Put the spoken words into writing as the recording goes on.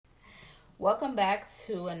Welcome back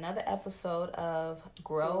to another episode of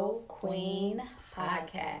Grow Queen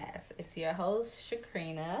Podcast. It's your host,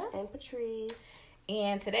 Shakrina. And Patrice.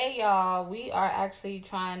 And today, y'all, we are actually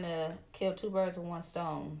trying to kill two birds with one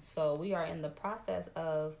stone. So we are in the process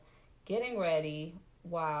of getting ready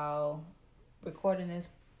while recording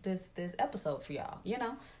this episode for y'all. You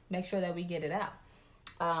know, make sure that we get it out.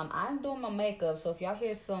 I'm doing my makeup, so if y'all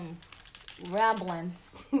hear some rambling,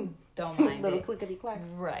 don't mind Little it. clickety clacks.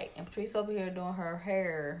 Right. And Patrice over here doing her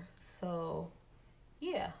hair. So,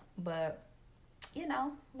 yeah. But, you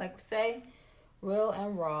know, like we say, real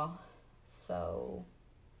and raw. So,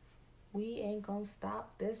 we ain't gonna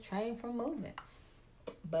stop this train from moving.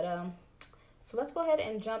 But, so let's go ahead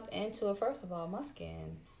and jump into it. First of all, my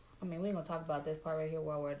skin. I mean, we ain't gonna talk about this part right here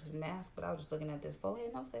while we're at the mask, but I was just looking at this forehead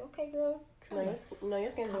and I was like, okay, girl. Your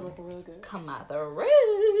skin's been looking really good. Come out the roof.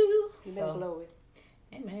 You've been glowing.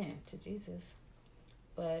 Amen to Jesus.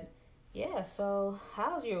 But yeah, so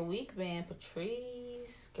how's your week been,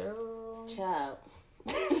 Patrice, girl? Child.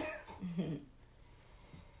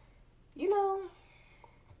 You know,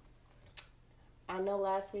 I know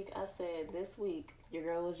last week I said this week your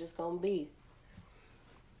girl was just gonna be.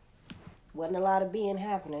 Wasn't a lot of being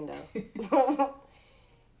happening though.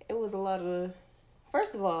 It was a lot of,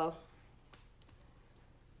 first of all,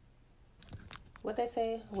 what they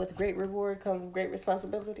say, with great reward comes great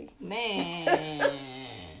responsibility. Man.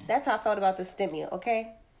 That's how I felt about the stimmy,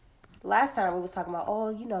 okay? Last time we was talking about, oh,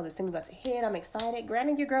 you know, the stimmy about to hit. I'm excited.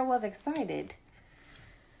 Granted, your girl was excited.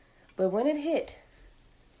 But when it hit,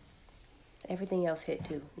 everything else hit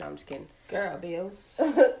too. No, I'm just kidding. Girl, bills.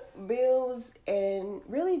 Bills and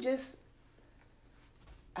really just,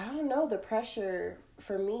 I don't know, the pressure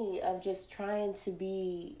for me of just trying to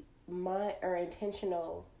be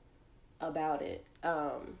intentional about it.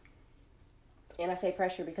 And I say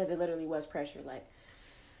pressure because it literally was pressure. Like,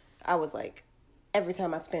 I was like, every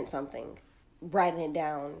time I spent something, writing it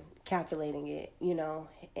down, calculating it, you know,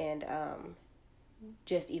 and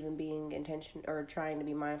just even being intentional or trying to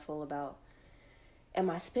be mindful about,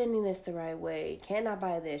 am I spending this the right way? Can I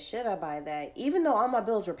buy this? Should I buy that? Even though all my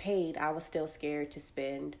bills were paid, I was still scared to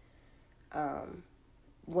spend.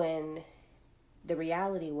 When the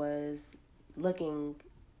reality was, looking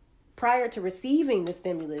prior to receiving the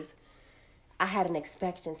stimulus, I had an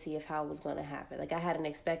expectancy of how it was going to happen. Like, I had an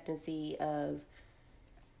expectancy of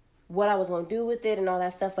what I was going to do with it and all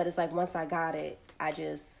that stuff. But it's like, once I got it, I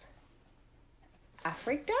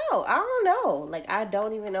freaked out. I don't know. Like, I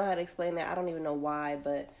don't even know how to explain that. I don't even know why.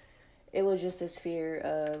 But it was just this fear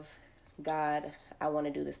of, God, I want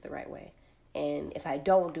to do this the right way. And if I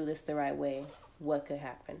don't do this the right way, what could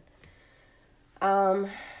happen?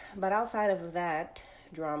 But outside of that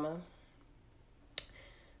drama,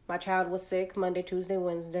 my child was sick Monday, Tuesday,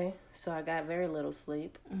 Wednesday, so I got very little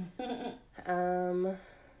sleep. And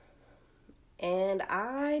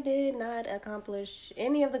I did not accomplish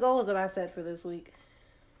any of the goals that I set for this week.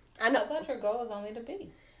 I thought your goal was only to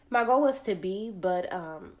be. My goal was to be, but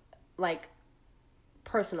like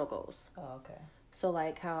personal goals. Oh, okay. So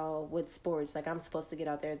like how with sports, like I'm supposed to get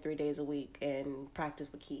out there 3 days a week and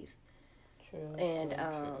practice with Keith. True. And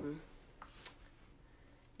true.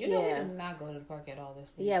 You know, we did not go to the park at all this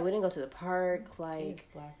week. Yeah, we didn't go to the park. Like,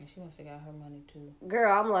 she's slacking. She wants to get her money too.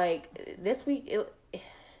 Girl, I'm like, this week it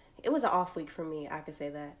was an off week for me. I could say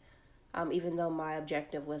that. Even though my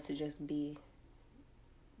objective was to just be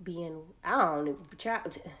in. I don't know.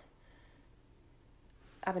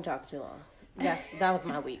 I've been talking too long. That was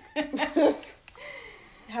my week.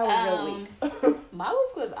 How was your week? My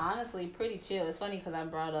week was honestly pretty chill. It's funny because I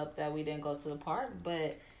brought up that we didn't go to the park,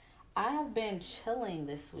 but I have been chilling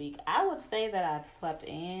this week. I would say that I've slept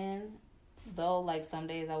in, though. Like, some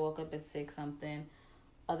days I woke up at 6 something.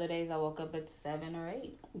 Other days I woke up at 7 or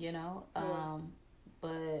 8, you know.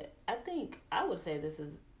 But I think I would say this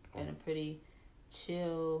has been a pretty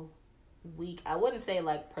chill week. I wouldn't say,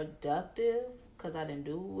 like, productive because I didn't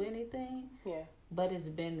do anything. Yeah. But it's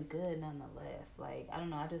been good nonetheless. Like, I don't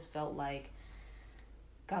know. I just felt like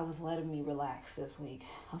God was letting me relax this week.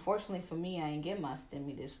 Unfortunately for me, I ain't get my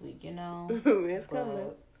stimmy this week, you know. It's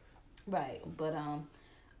coming. Right. But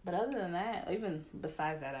other than that, even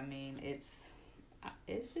besides that, I mean, it's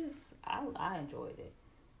just, I enjoyed it.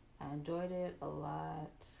 I enjoyed it a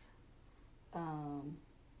lot. I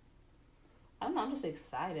don't know. I'm just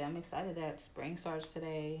excited. I'm excited that spring starts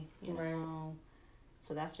today, you know.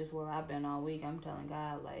 So that's just where I've been all week. I'm telling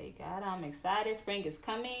God, like, God, I'm excited. Spring is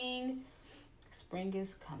coming. Spring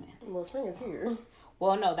is coming. Well, spring is here.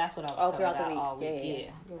 Well, no, that's what I was throughout talking the about week. all week.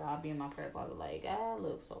 Yeah. Girl, I'll be in my prayer closet like,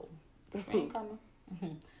 look, so spring coming.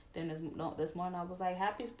 Then this morning I was like,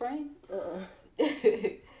 happy spring.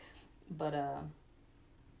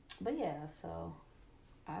 But yeah, so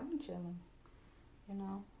I've been chilling, you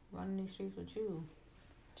know, running these streets with you.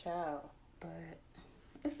 Ciao. But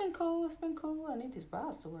it's been cool. It's been cool. I need these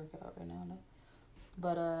bras to work out right now, though.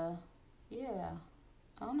 But yeah,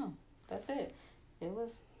 I don't know. That's it. It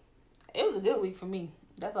was a good week for me.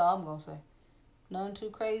 That's all I'm gonna say. Nothing too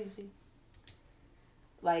crazy.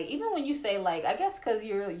 Like, even when you say, like, I guess because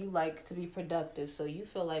you like to be productive, so you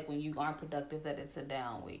feel like when you aren't productive that it's a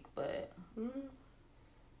down week, but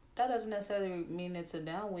that doesn't necessarily mean it's a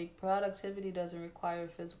down week. Productivity doesn't require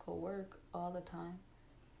physical work all the time.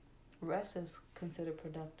 Rest is considered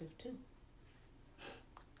productive too.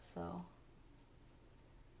 So,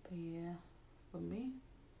 but yeah, for me,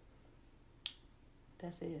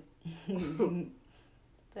 that's it.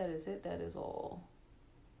 That is it. That is all.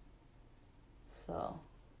 So,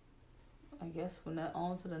 I guess we're not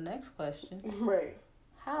on to the next question. Right.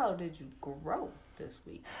 How did you grow this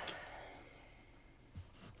week?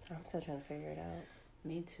 I'm still trying to figure it out.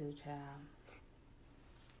 Me too, child.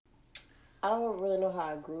 I don't really know how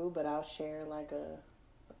I grew, but I'll share like a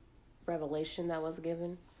revelation that was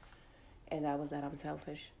given, and that was that I'm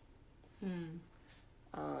selfish.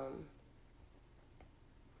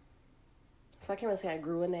 So I can't really say I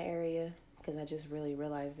grew in that area because I just really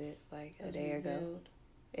realized it like a day ago.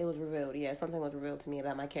 It was revealed. Yeah, something was revealed to me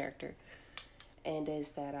about my character, and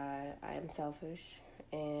it's that I am selfish,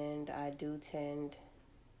 and I do tend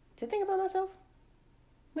to think about myself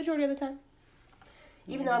majority of the time.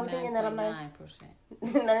 Even though I'm thinking that I'm nice.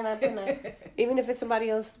 99.9%. Even if it's somebody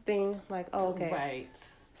else's thing, like, oh, okay. Right.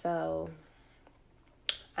 So,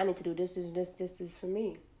 I need to do this is for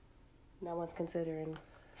me. No one's considering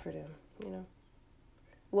for them, you know?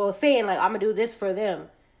 Well, saying, like, I'm going to do this for them,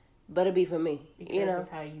 but it'll be for me, because you know? it's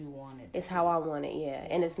how you want it. It's how I want it, yeah.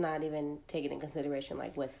 And it's not even taking in consideration,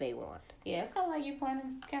 like, what they want. Yeah, it's kind of like you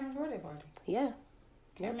planning Cameron's birthday party. Yeah.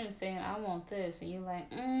 Cameron's saying, I want this, and you're like,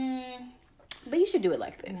 But you should do it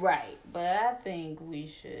like this. Right, but I think we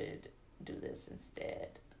should do this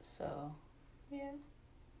instead. So, yeah.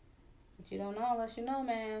 But you don't know unless you know,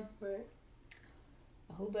 man. Right.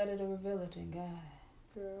 Who better to reveal it than God?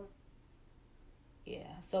 Girl.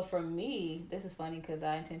 Yeah. So for me, this is funny because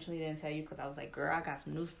I intentionally didn't tell you because I was like, girl, I got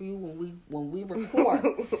some news for you when we record.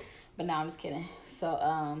 But no, I'm just kidding. So,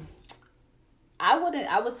 I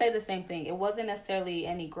would say the same thing. It wasn't necessarily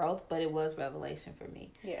any growth, but it was revelation for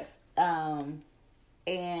me. Yes.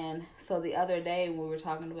 And so the other day we were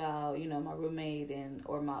talking about, you know, my roommate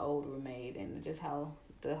or my old roommate and just how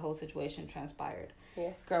the whole situation transpired.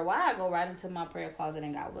 Yeah. Girl, why I go right into my prayer closet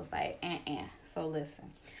and God was like, So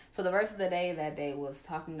listen. So the verse of the day that day was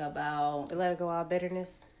talking about Let it go all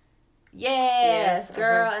bitterness. Yes,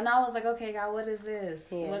 girl. And I was like, okay, God, what is this?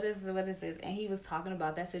 Yeah. What is this? And he was talking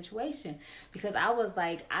about that situation because I was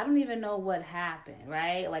like, I don't even know what happened,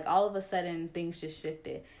 right? Like all of a sudden things just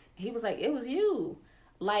shifted. He was like, it was you.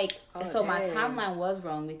 Like, so my timeline was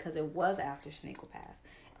wrong because it was after Shaniqua passed.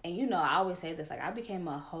 And you know, I always say this, like I became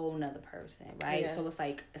a whole nother person, right? Yeah. So it's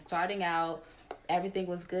like starting out, everything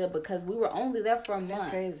was good because we were only there for a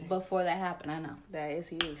month before that happened. I know. That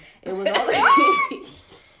is you. It was only...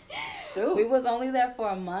 Shoot. We was only there for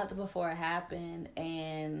a month before it happened,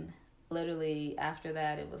 and literally after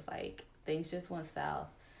that, it was like things just went south.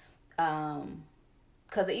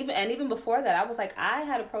 Cause even before that, I was like, I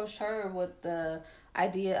had approached her with the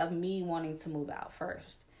idea of me wanting to move out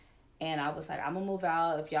first, and I was like, I'm gonna move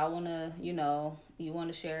out if y'all wanna, you know, you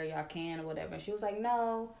wanna share, y'all can or whatever. And she was like,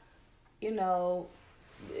 no, you know,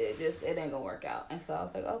 it ain't gonna work out. And so I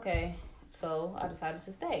was like, okay. So I decided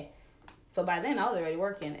to stay. So by then I was already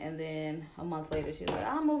working, and then a month later she was like,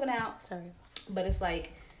 I'm moving out. Sorry. But it's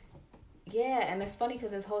like, yeah, and it's funny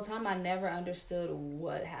because this whole time I never understood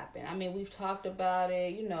what happened. I mean, we've talked about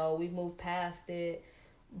it, you know, we've moved past it.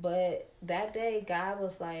 But that day, God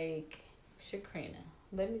was like, Shakrina,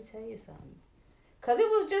 let me tell you something. Because it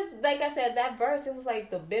was just, like I said, that verse, it was like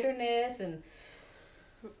the bitterness and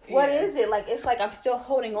what is it? Like, it's like I'm still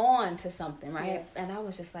holding on to something, right? Yeah. And I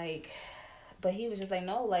was just like, but he was just like,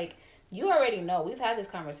 no, like, you already know. We've had this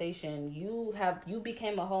conversation. You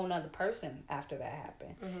became a whole nother person after that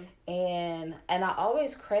happened. Mm-hmm. And I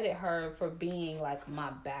always credit her for being like my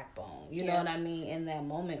backbone. You know what I mean? In that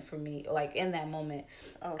moment for me, like in that moment.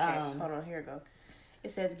 Okay, hold on. Here we go.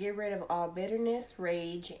 It says, get rid of all bitterness,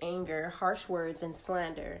 rage, anger, harsh words, and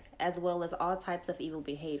slander, as well as all types of evil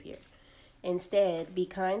behavior. Instead, be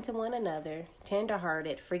kind to one another,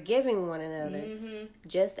 tender-hearted, forgiving one another,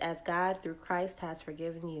 just as God through Christ has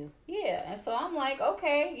forgiven you. Yeah, and so I'm like,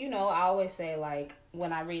 okay, I always say, like,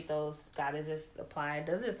 when I read those, God, does this apply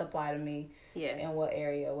to me? Yeah. In what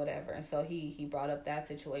area, whatever. And so he brought up that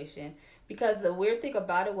situation. Because the weird thing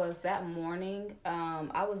about it was that morning,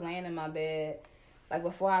 I was laying in my bed, like,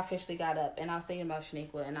 before I officially got up, and I was thinking about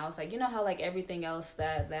Shaniqua, and I was like, you know how, like, everything else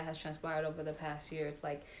that has transpired over the past year, it's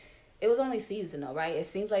like, it was only seasonal, right? It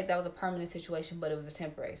seems like that was a permanent situation, but it was a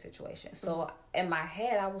temporary situation. So in my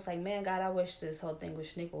head, I was like, man, God, I wish this whole thing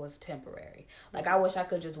with Shaniqua was temporary. Like, I wish I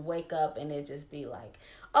could just wake up and it just be like,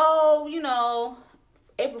 oh,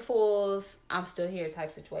 April Fool's, I'm still here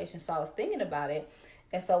type situation. So I was thinking about it.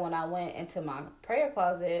 And so when I went into my prayer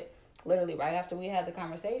closet, literally right after we had the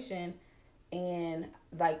conversation, and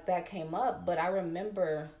like that came up, but I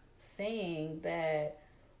remember saying that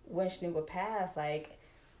when Shaniqua passed, like,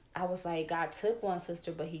 I was like, God took one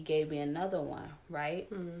sister, but he gave me another one,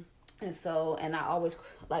 right? Mm-hmm. And so, and I always,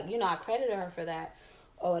 like, I credited her for that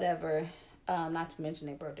or whatever, not to mention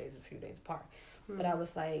their birthdays a few days apart. Mm-hmm. But I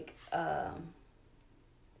was like, yeah,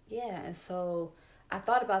 and so I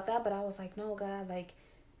thought about that, but I was like, no, God, like,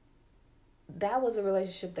 that was a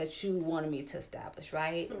relationship that you wanted me to establish,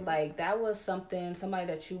 right? Mm-hmm. Like, that was somebody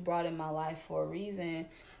that you brought in my life for a reason.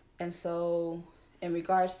 And so in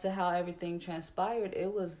regards to how everything transpired,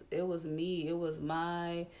 it was me. It was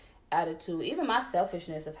my attitude, even my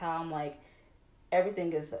selfishness of how I'm like,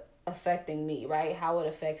 everything is affecting me, right? How it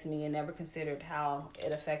affects me, and never considered how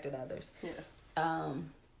it affected others. Yeah.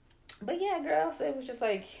 But yeah, girl, so it was just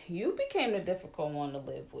like, you became the difficult one to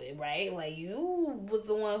live with, right? Like, you was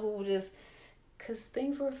the one who just, because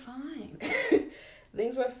things were fine.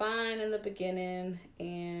 Things were fine in the beginning,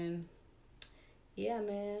 and yeah,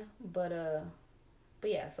 man. But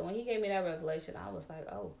yeah, so when he gave me that revelation, I was like,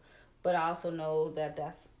 oh. But I also know that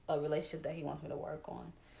that's a relationship that he wants me to work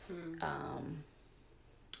on.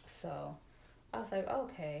 So I was like,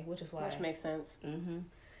 okay, which is why. Which makes sense. Mm-hmm.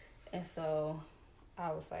 And so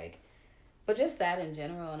I was like, but just that in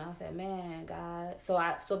general. And I said, man, God.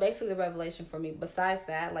 So basically the revelation for me, besides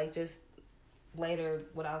that, like, just later,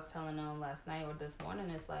 what I was telling them last night or this morning,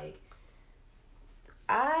 is like,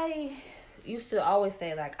 I used to always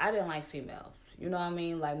say, like, I didn't like females. You know what I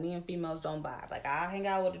mean? Like, me and females don't vibe. Like, I hang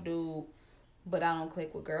out with a dude, but I don't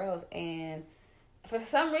click with girls. And for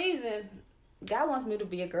some reason, God wants me to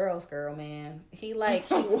be a girl's girl, man. He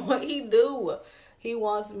do. He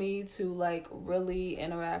wants me to, like, really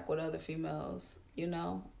interact with other females, be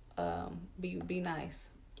nice.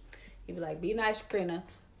 He'd be like, be nice, Trina.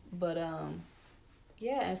 But,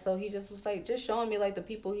 yeah, and so he just was, like, just showing me, like, the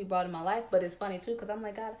people he brought in my life. But it's funny, too, because I'm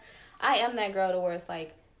like, God, I am that girl to where it's,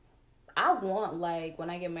 like, I want, like, when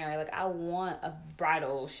I get married, like, I want a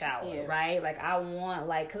bridal shower, right? Like, I want,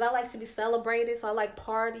 like, because I like to be celebrated, so I like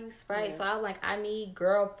parties, right? Yeah. So I'm like, I need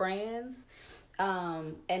girlfriends.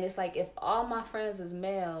 And it's like, if all my friends is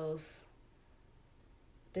males,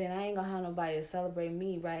 then I ain't gonna have nobody to celebrate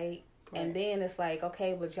me, right? And then it's like,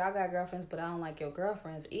 okay, but y'all got girlfriends, but I don't like your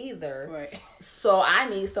girlfriends either. Right. So I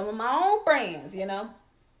need some of my own friends,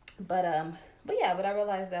 But yeah, but I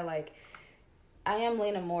realized that, like, I am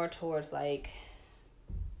leaning more towards, like,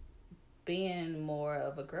 being more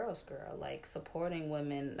of a girl's girl, like, supporting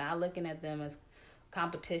women, not looking at them as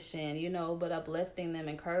competition, but uplifting them,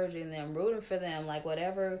 encouraging them, rooting for them, like,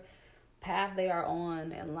 whatever path they are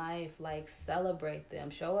on in life, like, celebrate them,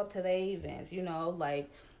 show up to their events, like,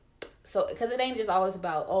 so, because it ain't just always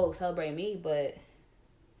about, oh, celebrate me, but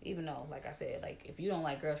even though, like I said, like, if you don't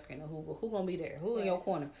like girls, who gonna be there? Who in your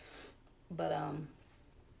corner? But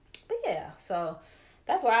yeah, so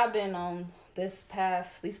that's where I've been on these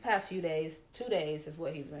past few days. 2 days is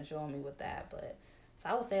what he's been showing me with that. But so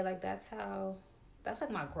I would say, like, that's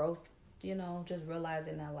like my growth, just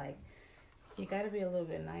realizing that, like, you got to be a little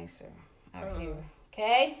bit nicer out here,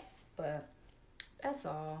 okay? But that's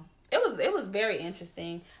all. It was very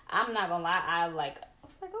interesting. I'm not gonna lie. I was like,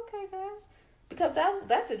 okay, God, because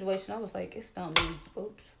that situation, I was like, it stumped me.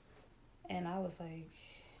 Oops, and I was like,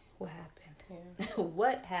 what happened? Yeah.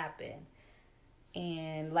 What happened?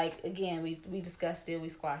 And, like, again, we discussed it, we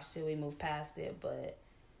squashed it, we moved past it, but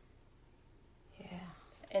yeah.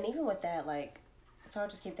 And even with that, like, so I'll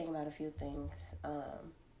just keep thinking about a few things.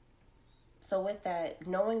 So with that,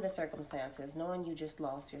 knowing the circumstances, knowing you just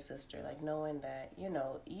lost your sister, like, knowing that,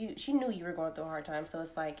 she knew you were going through a hard time. So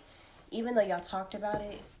it's like, even though y'all talked about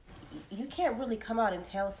it, you can't really come out and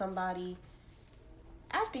tell somebody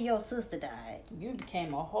after your sister died. You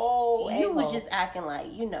became a whole You was just acting like,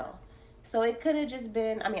 So it could have just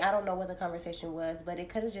been, I mean, I don't know what the conversation was, but it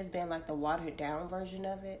could have just been like the watered down version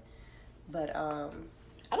of it. But I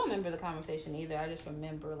don't remember the conversation either. I just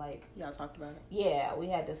remember like y'all talked about it. Yeah, we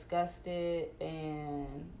had discussed it,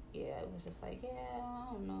 and yeah, it was just like, yeah,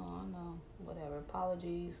 I don't know, whatever,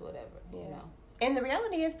 apologies, whatever, you know. And the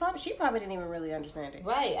reality is, she probably didn't even really understand it.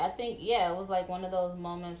 Right. I think, it was like one of those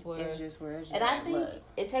moments where it's just and I think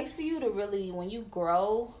it takes for you to really, when you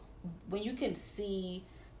grow, when you can see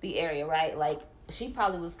the area, right? Like, she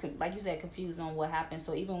probably was, like you said, confused on what happened.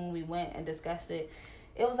 So even when we went and discussed it,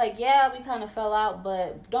 it was like, yeah, we kind of fell out,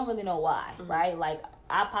 but don't really know why, right? Like,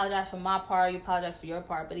 I apologize for my part, you apologize for your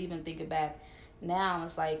part, but even thinking back now,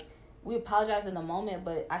 it's like, we apologized in the moment,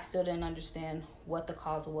 but I still didn't understand what the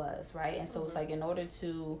cause was, right? And so it's like, in order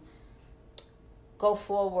to go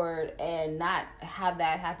forward and not have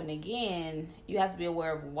that happen again, you have to be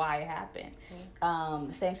aware of why it happened.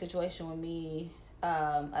 The same situation with me,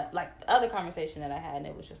 like the other conversation that I had, and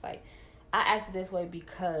it was just like, I acted this way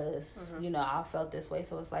because, I felt this way.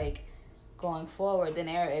 So it's like, going forward, then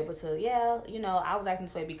they're able to, I was acting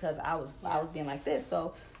this way because I was being like this.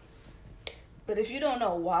 So, but if you don't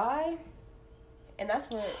know why, and that's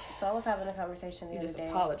what. So I was having a conversation the other day. You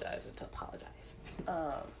just apologize to apologize.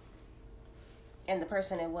 And the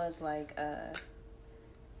person, it was like,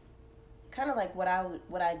 kind of like what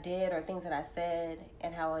I did or things that I said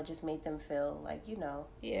and how it just made them feel like,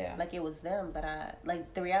 like it was them. But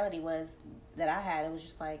like the reality was that it was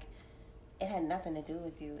just like, it had nothing to do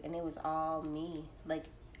with you, and it was all me. Like,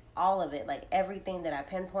 all of it, like everything that I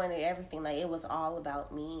pinpointed, everything, like it was all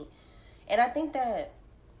about me. And I think that,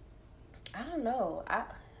 I don't know,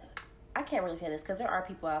 I can't really say this because there are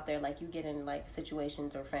people out there, like, you get in like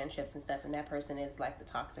situations or friendships and stuff, and that person is like the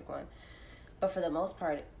toxic one. But for the most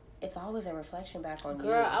part, it's always a reflection back on you.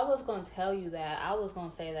 Girl, I was gonna tell you that. I was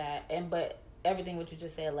gonna say that, but everything what you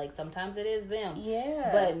just said, like, sometimes it is them.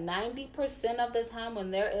 Yeah. But 90% of the time,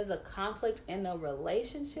 when there is a conflict in a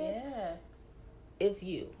relationship, it's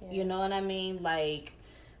you. Yeah. You know what I mean? Like,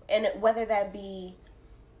 and whether that be,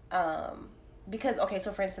 because, okay,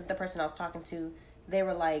 so for instance, the person I was talking to, they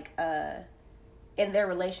were like, in their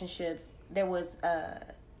relationships, there was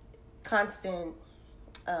constant,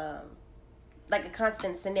 like a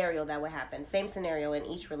constant scenario that would happen. Same scenario in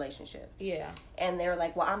each relationship. Yeah. And they were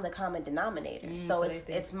like, well, I'm the common denominator. So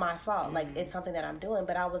it's my fault. Like, it's something that I'm doing.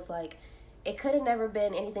 But I was like, it could have never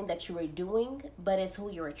been anything that you were doing, but it's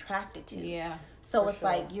who you're attracted to. Yeah. So it's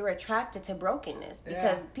like, you're attracted to brokenness.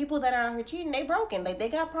 Because people that are out here cheating, they broken. Like, they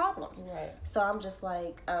got problems. Right. So I'm just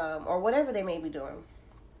like, or whatever they may be doing.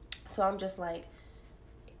 So I'm just like,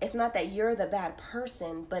 it's not that you're the bad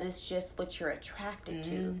person, but it's just what you're attracted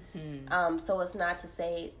to. So it's not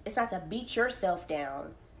to beat yourself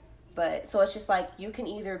down, but so it's just like, you can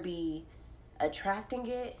either be attracting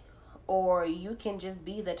it, or you can just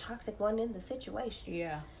be the toxic one in the situation.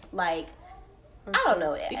 Yeah. Like, I don't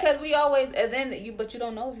know. Because we always, but you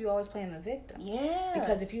don't know if you always playing the victim. Yeah.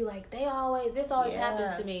 Because if you like, this always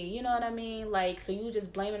happens to me. You know what I mean? Like, so you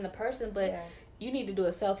just blaming the person, but you need to do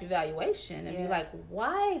a self-evaluation and be like,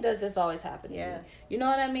 why does this always happen to me? You know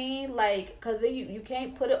what I mean? Like, because then you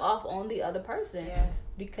can't put it off on the other person. Yeah.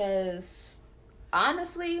 Because,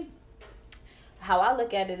 honestly, how I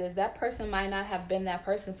look at it is that person might not have been that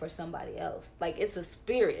person for somebody else. Like, it's a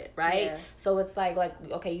spirit, right? Yeah. So it's like,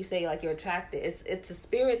 okay, you say, like, you're attracted. It's a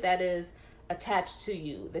spirit that is attached to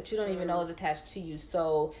you that you don't even know is attached to you.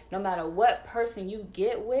 So no matter what person you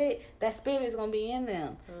get with, that spirit is gonna be in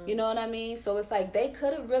them. You know what I mean? So it's like, they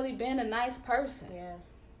could have really been a nice person. Yeah.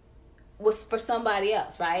 Was for somebody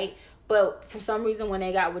else, right? But for some reason, when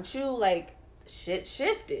they got with you, like, shit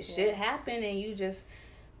shifted, shit happened, and you just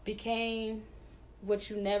became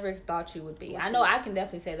what you never thought you would be. I know I can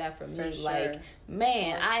definitely say that for me. For sure. Like,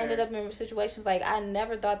 man, I ended up in situations like, I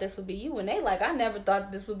never thought this would be you. And they like, I never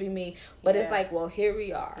thought this would be me. But it's like, well, here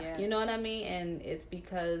we are. Yeah. You know what I mean? And it's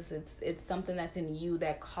because it's something that's in you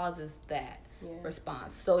that causes that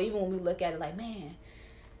response. So even when we look at it like, man,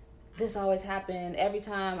 this always happened. Every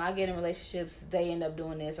time I get in relationships, they end up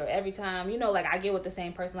doing this. Or every time, like, I get with the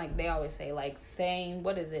same person, like they always say, like, same,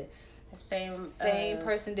 what is it? Same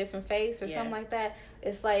person, different face, or something like that.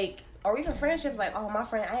 It's like, or even friendships, like, oh, my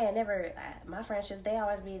friendships, they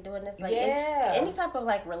always be doing this, like, any type of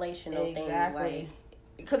like relational thing, like,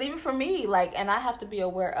 because even for me, like, and I have to be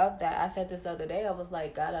aware of that. I said this the other day, I was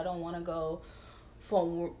like, God, I don't want to go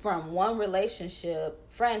from one relationship,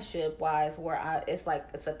 friendship wise, where it's like,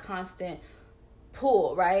 it's a constant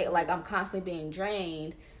pull, right? Like, I'm constantly being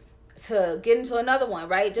drained, to get into another one,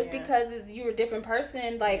 right? Just because you're a different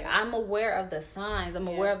person, like, I'm aware of the signs, I'm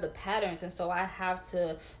aware of the patterns, and so I have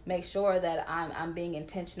to make sure that I'm being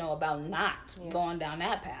intentional about not going down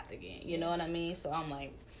that path again. You know what I mean? So I'm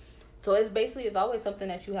like, So it's always something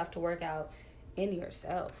that you have to work out in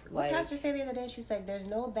yourself. What pastor said the other day? She's like, "There's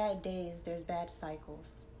no bad days. There's bad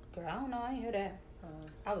cycles." Girl, I don't know. I didn't hear that.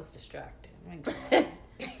 I was distracted.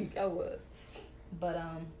 I was. But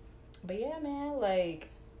yeah, man. Like,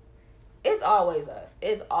 it's always us.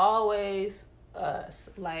 It's always us.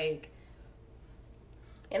 Like.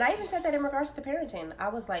 And I even said that in regards to parenting. I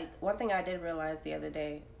was like, one thing I did realize the other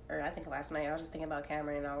day, or I think last night, I was just thinking about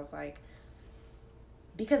Cameron, and I was like,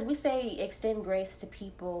 because we say extend grace to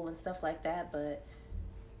people and stuff like that, but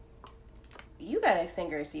you gotta extend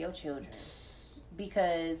grace to your children.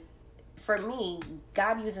 Because for me,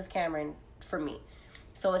 God uses Cameron for me.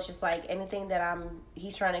 So it's just like anything that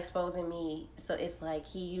he's trying to expose in me, so it's like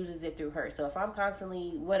he uses it through her. So if I'm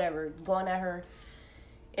constantly, whatever, going at her,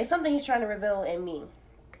 it's something he's trying to reveal in me.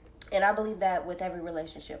 And I believe that with every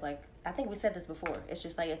relationship. Like, I think we said this before. It's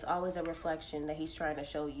just like, it's always a reflection that he's trying to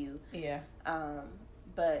show you. Yeah.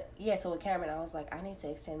 But, yeah, so with Cameron, I was like, I need to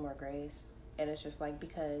extend more grace. And it's just like,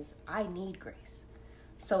 because I need grace.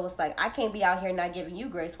 So it's like, I can't be out here not giving you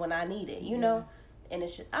grace when I need it, you know? And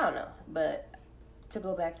it's just, I don't know. But to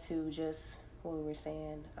go back to just what we were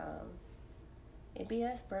saying, it be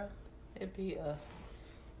us, bro. It be us.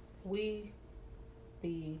 We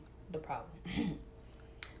be the problem.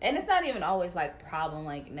 And it's not even always like problem,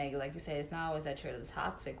 like negative, like you said. It's not always that you're the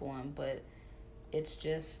toxic one, but it's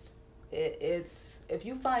just it's if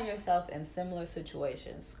you find yourself in similar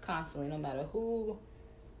situations constantly, no matter who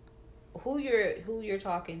you're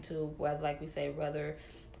talking to, whether, like we say, whether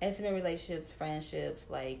intimate relationships, friendships,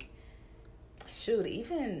 like shoot,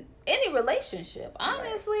 even any relationship,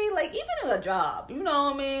 honestly, like even in a job, you know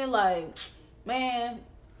what I mean? Like, man,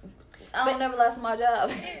 I don't never lost my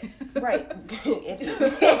job. Right.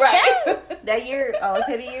 Right. That year, it's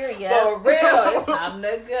hit a year, yeah. For real, it's time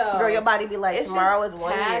to go. Girl, your body be like, it's tomorrow is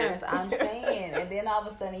 1 patterns, year. I'm saying. And then all of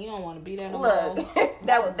a sudden, you don't want to be there no more. Look,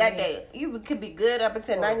 that day. You could be good up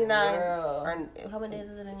until 99. Girl. Or how many days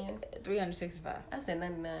is it in a year? 365. I said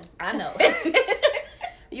 99. I know.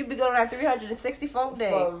 You be going on 364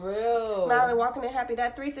 days. For real. Smiling, walking in happy.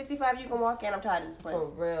 That 365 you can walk in. I'm tired of this place. For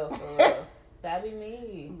real. That'd be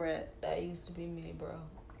me. Bruh. That used to be me, bro.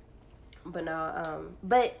 But no,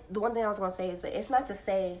 but the one thing I was going to say is that it's not to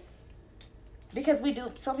say, because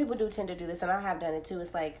some people do tend to do this, and I have done it too.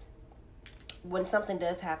 It's like, when something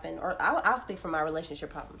does happen, or I'll speak from my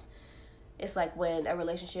relationship problems. It's like when a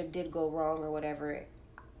relationship did go wrong or whatever,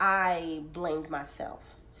 I blamed myself.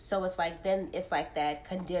 So it's like, then it's like that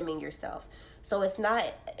condemning yourself. So it's not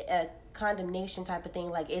a condemnation type of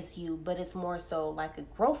thing, like it's you, but it's more so like a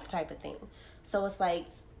growth type of thing. So it's like,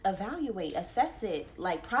 evaluate, assess it,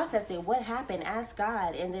 like process it, what happened, ask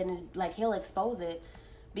God, and then like he'll expose it,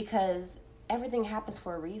 because everything happens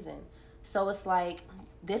for a reason. So it's like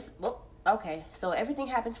this, well, okay, so everything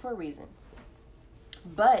happens for a reason,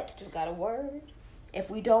 but just got a word. If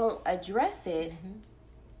we don't address it,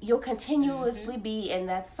 you'll continuously be in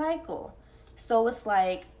that cycle. So it's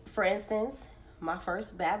like, for instance, my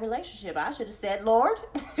first bad relationship, I should have said, Lord,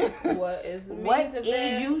 what is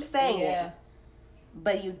you saying? Yeah.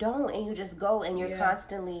 But you don't, and you just go, and you're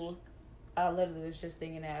constantly... I literally was just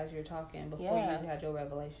thinking that as you were talking before you had your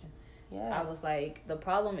revelation. Yeah. I was like, the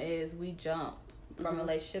problem is we jump from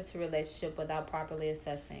relationship to relationship without properly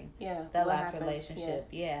assessing that last relationship.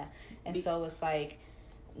 Yeah. And so it's like,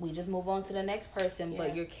 we just move on to the next person,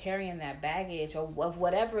 but you're carrying that baggage of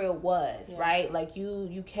whatever it was, right? Like,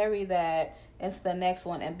 you carry that into the next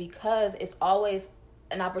one, and because it's always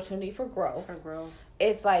an opportunity for growth.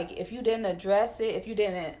 It's like, if you didn't address it, if you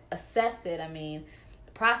didn't assess it,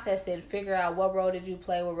 process it, figure out what role did you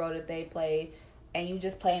play, what role did they play, and you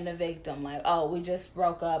just playing the victim, like, oh, we just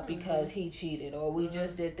broke up because he cheated, or we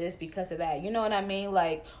just did this because of that. You know what I mean?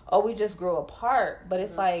 Like, oh, we just grew apart. But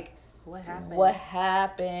it's like, what happened?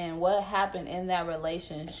 What happened in that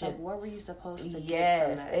relationship? Like, what were you supposed to get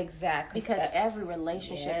from that? Yes, exactly. Because every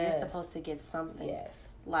relationship, you're supposed to get something. Yes.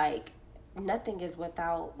 Like, nothing is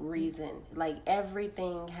without reason. Like,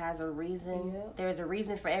 everything has a reason. There's a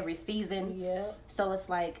reason for every season. So it's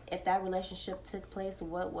like, if that relationship took place,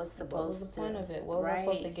 what was the point of it? What was I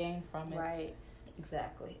supposed to gain from it? Right.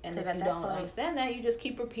 Exactly. And if you don't understand that, you just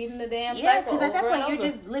keep repeating the damn cycle. Yeah, because at that point, you're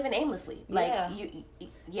just living aimlessly. Like,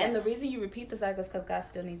 And the reason you repeat the cycle is because God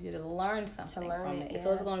still needs you to learn something from it.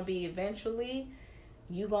 So it's going to be, eventually,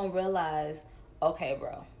 you're going to realize, okay,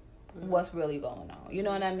 bro, what's really going on? You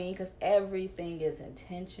know what I mean? Because everything is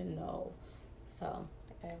intentional. So,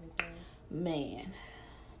 everything. Man.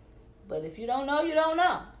 But if you don't know, you don't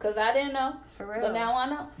know. Because I didn't know. For real. But now I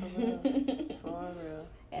know. For real. For real.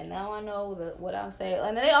 And now I know what I'm saying.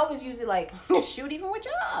 And they always use it like, shoot, even with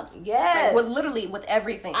jobs. Yes. Like, literally with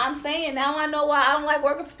everything. I'm saying now I know why I don't like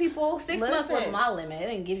working for people. 6 months was Listen. my limit. It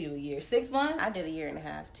didn't give you a year. 6 months? I did a year and a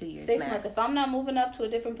half, 2 years. 6 months. If I'm not moving up to a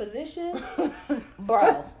different position,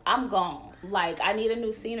 bro, I'm gone. Like, I need a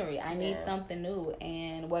new scenery. I need something new.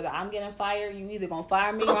 And whether I'm getting fired, you either gonna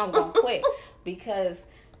fire me or I'm gonna quit. Because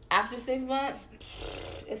after 6 months,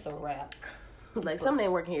 it's a wrap. Like, something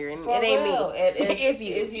ain't working here, and For it ain't real. me. It's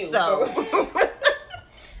you. It's you. So,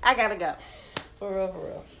 I gotta go. For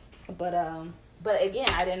real. But again,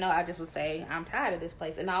 I didn't know. I just would say, I'm tired of this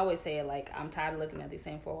place. And I always say it like, I'm tired of looking at these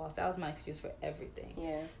same four walls. That was my excuse for everything.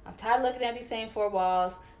 Yeah. I'm tired of looking at these same four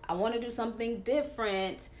walls. I want to do something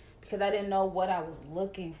different because I didn't know what I was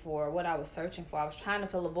looking for, what I was searching for. I was trying to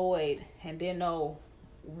fill a void and didn't know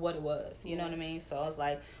what it was. You know what I mean? So I was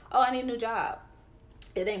like, oh, I need a new job.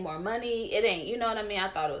 It ain't more money. It ain't, you know what I mean? I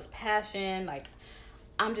thought it was passion. Like,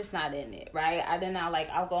 I'm just not in it, right?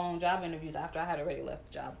 I'll go on job interviews after I had already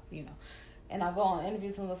left the job, you know. And I'll go on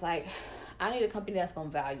interviews and was like, I need a company that's going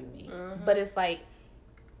to value me. Mm-hmm. But it's like,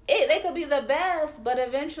 they could be the best, but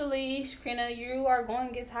eventually, Shakrina, you are going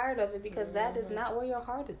to get tired of it because that is not where your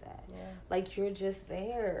heart is at. Yeah. Like, you're just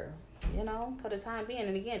there, you know, for the time being.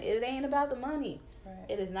 And again, it ain't about the money. Right.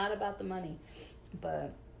 It is not about the money.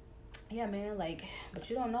 But, yeah, man, like, but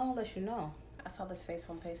you don't know unless you know. I saw this face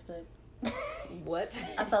on Facebook. What?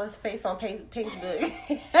 I saw this face on Facebook.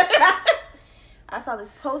 I saw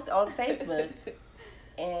this post on Facebook,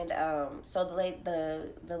 and so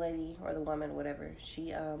the lady or the woman, whatever,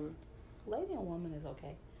 she lady and woman is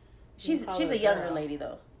okay. She's a younger lady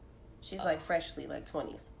though. She's like freshly like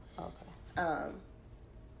 20s. Okay. I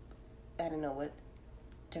don't know what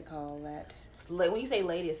to call that. When you say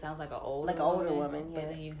lady, it sounds like an older woman. Yeah. But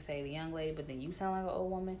then you can say the young lady, but then you sound like an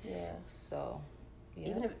old woman. Yeah. So.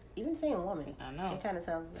 Yeah. Even saying woman, I know it kind of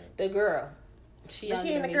sounds like the girl. She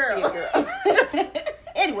ain't a girl.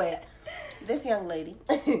 Anyway, this young lady,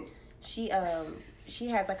 she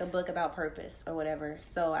has like a book about purpose or whatever.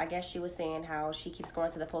 So I guess she was saying how she keeps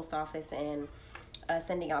going to the post office and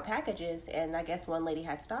sending out packages. And I guess one lady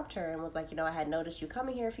had stopped her and was like, I had noticed you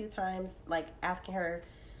coming here a few times, like asking her,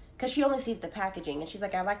 because she only sees the packaging. And she's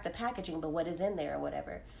like, I like the packaging, but what is in there or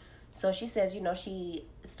whatever. So she says, she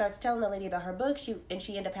starts telling the lady about her book. She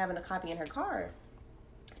ended up having a copy in her car.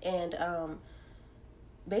 And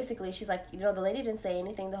basically, she's like, the lady didn't say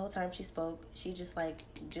anything the whole time she spoke. She just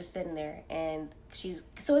sitting there. And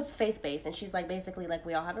so it's faith-based. And she's like, basically, like,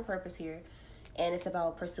 we all have a purpose here. And it's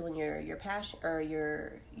about pursuing your passion or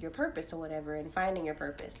your purpose or whatever and finding your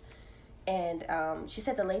purpose. And she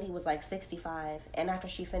said the lady was like 65. And after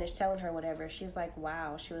she finished telling her whatever, she's like,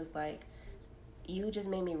 wow. She was like, you just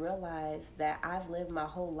made me realize that I've lived my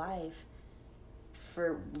whole life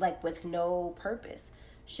for like with no purpose.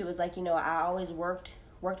 She was like, I always worked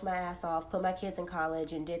my ass off, put my kids in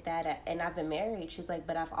college and did that. And I've been married. She's like,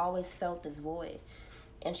 but I've always felt this void.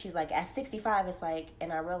 And she's like, at 65, it's like,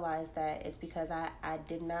 and I realized that it's because I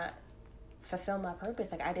did not fulfill my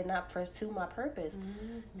purpose. Like, I did not pursue my purpose.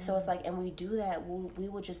 Mm-hmm. So it's like, and we do that. We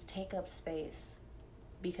will just take up space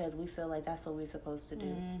because we feel like that's what we're supposed to do.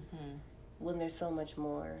 Mm-hmm. When there's so much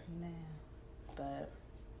more. Man. But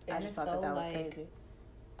I just thought that was crazy.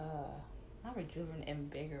 Not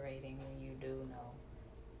invigorating when you do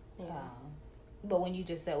know. Yeah. But when you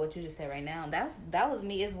just said what you just said right now, that was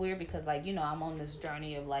me. It's weird because like, I'm on this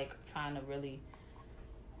journey of like trying to really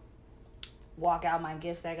walk out my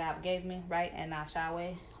gifts that God gave me, right? And not shy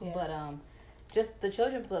away. Yeah. But just the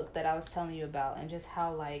children's book that I was telling you about and just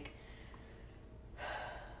how like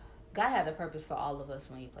God had a purpose for all of us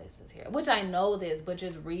when he placed us here. Which I know this, but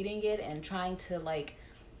just reading it and trying to like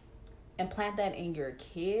implant that in your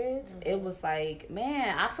kids, mm-hmm. It was like,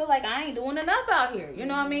 man, I feel like I ain't doing enough out here. You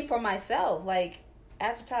know what I mean? For myself. Like,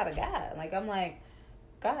 as a child of God. Like, I'm like,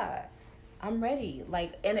 God, I'm ready.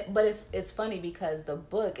 Like, but it's funny because the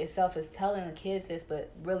book itself is telling the kids this,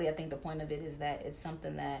 but really I think the point of it is that it's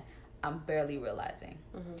something that I'm barely realizing.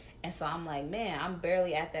 Mm-hmm. And so I'm like, man, I'm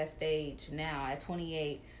barely at that stage now at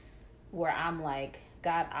 28 where I'm like,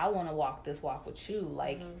 God, I want to walk this walk with you.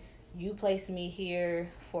 Like, mm-hmm. You placed me here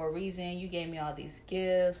for a reason. You gave me all these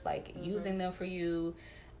gifts, like mm-hmm. using them for you.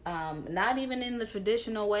 Not even in the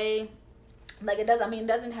traditional way. Like it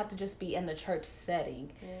doesn't have to just be in the church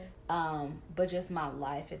setting. Yeah. But just my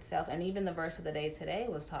life itself. And even the verse of the day today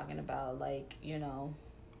was talking about like,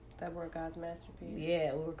 that we're God's masterpiece.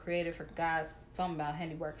 Yeah, we were created for God's film about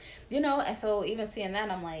handiwork. And so even seeing that,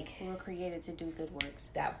 I'm like, we were created to do good works.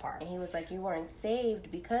 That part. And he was like, you weren't saved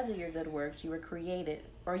because of your good works. You were created,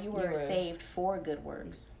 or you were saved for good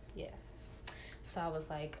works. Yes. So I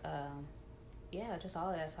was like, yeah, just all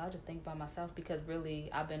of that. So I just think by myself because really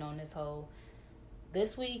I've been on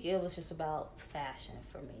this week it was just about fashion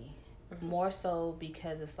for me. Mm-hmm. More so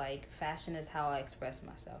because it's like fashion is how I express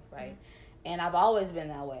myself, right? Mm-hmm. And I've always been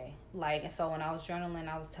that way. Like, and so when I was journaling,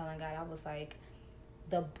 I was telling God, I was like,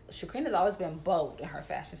 Shakrina's always been bold in her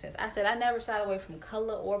fashion sense. I said I never shied away from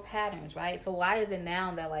color or patterns, right? So why is it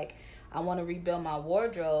now that like I want to rebuild my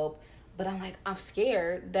wardrobe, but I'm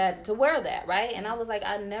scared to wear that, right? And I was like,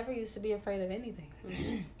 I never used to be afraid of anything.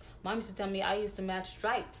 Mm-hmm. Mom used to tell me I used to match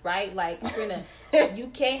stripes, right? Like, Shakrina, you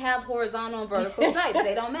can't have horizontal and vertical stripes.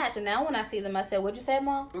 They don't match. And now when I see them, I said, what'd you say,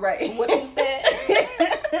 Mom? Right. What you said?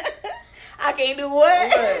 I can't do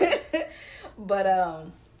what? Right.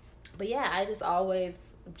 But yeah, I just always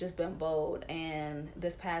just been bold. And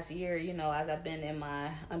this past year, you know, as I've been in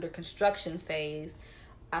my under construction phase,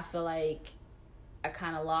 I feel like I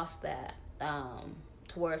kind of lost that.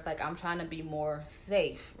 To where it's like I'm trying to be more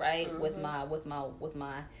safe, right? Mm-hmm. with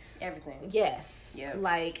my everything. Yes. Yeah.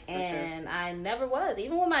 Like, and sure. I never was.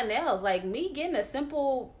 Even with my nails, like me getting a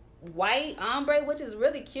simple white ombre, which is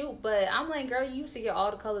really cute, but I'm like, girl, you used to get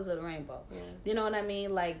all the colors of the rainbow. Yeah. You know what I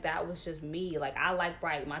mean? Like, that was just me. Like, I like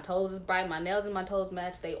bright. My toes is bright. My nails and my toes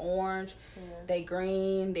match. They orange, they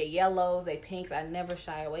green, they yellows, they pinks. I never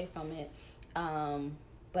shy away from it.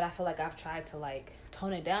 But I feel like I've tried to like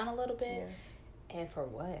tone it down a little bit. Yeah. And for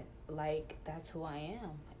what? Like, that's who I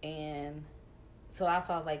am. And so I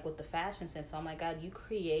was like, with the fashion sense, so I'm like, God, you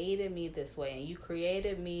created me this way. And you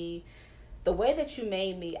created me the way that you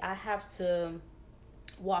made me. I have to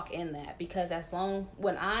walk in that. Because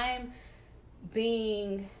when I'm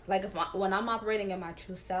being, like, when I'm operating in my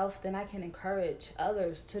true self, then I can encourage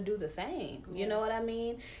others to do the same. Yeah. You know what I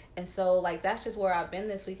mean? And so, like, that's just where I've been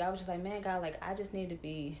this week. I was just like, man, God, like, I just need to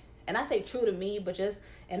be... And I say true to me, but just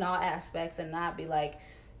in all aspects and not be like,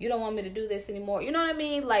 you don't want me to do this anymore. You know what I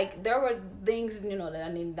mean? Like, there were things, you know, that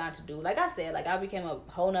I needed not to do. Like I said, like, I became a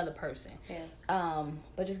whole nother person. Yeah.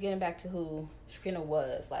 But just getting back to who Shakrina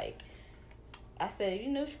was, like, I said, you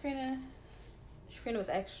know, Shakrina was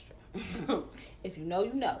extra. If you know,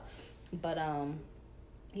 you know. But,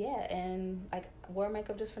 yeah, and, like, wear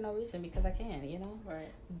makeup just for no reason because I can, you know?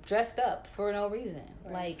 Right. Dressed up for no reason.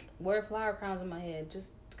 Right. Like, wear flower crowns in my head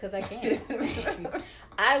just because I can.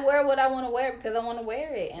 I wear what I want to wear because I want to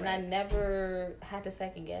wear it. And right. I never had to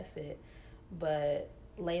second guess it. But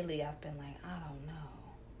lately I've been like, I don't know.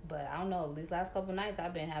 But I don't know. These last couple nights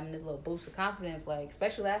I've been having this little boost of confidence. Like,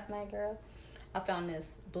 especially last night, girl. I found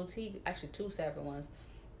this boutique, actually 2 separate ones.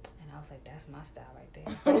 And I was like, that's my style right there.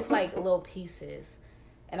 But it's like little pieces.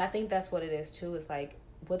 And I think that's what it is too. It's like,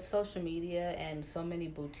 with social media and so many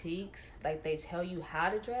boutiques, like, they tell you how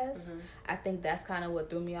to dress. Mm-hmm. I think that's kind of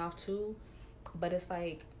what threw me off too. But it's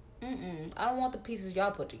like, I don't want the pieces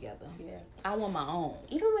y'all put together. Yeah, I want my own.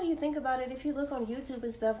 Even when you think about it, if you look on YouTube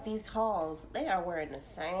and stuff, these hauls, they are wearing the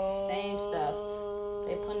same stuff.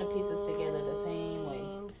 They putting the pieces together the same way.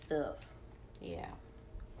 Stuff. Yeah.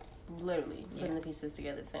 Literally putting the pieces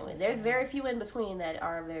together the same way. There's very few in between that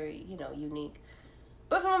are very, you know, unique.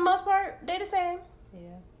 But for the most part, they the same.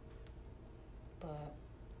 Yeah. But,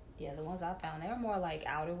 yeah, the ones I found, they were more like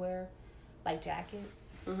outerwear, like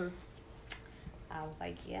jackets. Mm-hmm. I was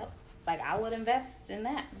like, yep. Like, I would invest in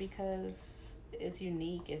that because it's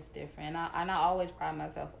unique, it's different. And I always pride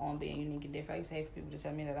myself on being unique and different. I used to hate for people to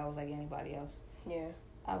tell me that I was like anybody else. Yeah.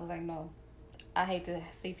 I was like, no. I hate to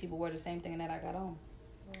see people wear the same thing that I got on.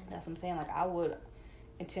 Mm-hmm. That's what I'm saying. Like, I would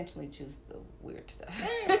intentionally choose the weird stuff.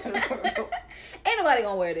 Ain't nobody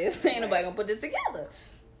gonna wear this. Ain't nobody gonna put this together.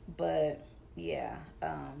 But yeah.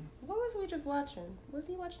 What was we just watching? Was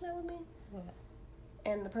he watching that with me? What?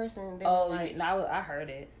 And the person. Oh, like, no, I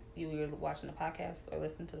heard it. You were watching the podcast or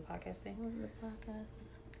listening to the podcast thing. What was the podcast?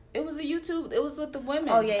 It was a YouTube. It was with the women.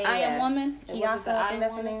 Oh yeah, I Am Woman. Kianka,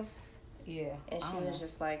 that's her name. Yeah. And she was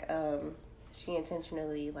just like, she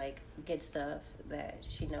intentionally like gets stuff that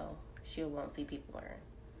she won't see people wearing.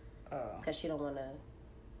 Because she don't want to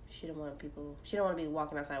be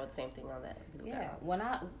walking outside with the same thing on that. Yeah. When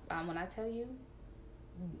I tell you,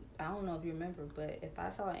 I don't know if you remember, but if I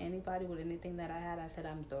saw anybody with anything that I had, I said,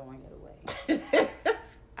 I'm throwing it away.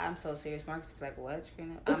 I'm so serious. Marcus was like, what?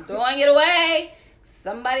 I'm throwing it away.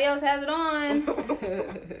 Somebody else has it on.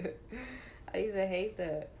 I used to hate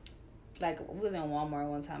that. Like, we was in Walmart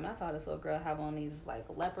one time, and I saw this little girl have on these, like,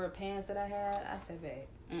 leopard pants that I had. I said, babe,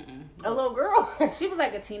 A little girl? She was,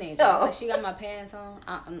 like, a teenager. I was like, she got my pants on.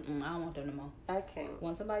 I don't want them no more. I can't.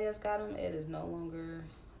 When somebody else got them, it is no longer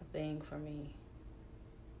a thing for me.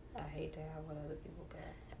 I hate to have what other people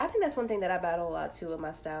got. I think that's one thing that I battle a lot, too, in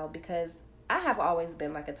my style, because I have always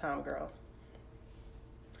been, like, a tom girl.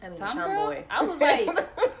 I mean, tomboy. I was like...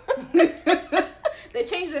 They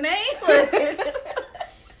changed the name.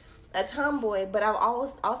 A tomboy, but I've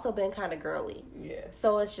always also been kind of girly. Yeah.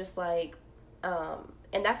 So it's just like,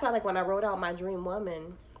 and that's why like when I wrote out my dream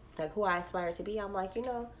woman, like who I aspire to be, I'm like,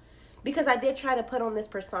 because I did try to put on this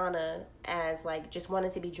persona as like just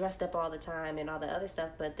wanting to be dressed up all the time and all the other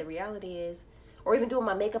stuff, but the reality is, or even doing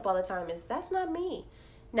my makeup all the time, is that's not me.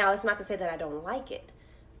 Now it's not to say that I don't like it.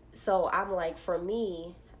 So I'm like, for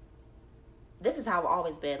me, this is how I've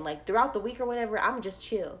always been. Like throughout the week or whatever, I'm just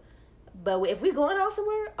chill. But if we going out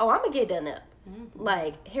somewhere, I'm gonna get done up. Mm-hmm.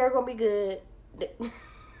 Like hair gonna be good.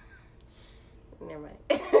 Never mind.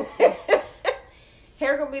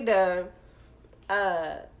 Hair gonna be done.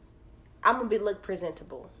 I'm gonna look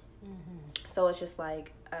presentable. Mm-hmm. So it's just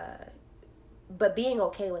like, but being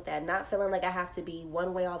okay with that, not feeling like I have to be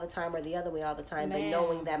one way all the time or the other way all the time, but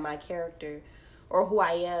knowing that my character or who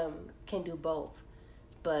I am can do both.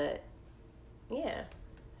 But yeah.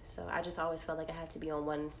 So I just always felt like I had to be on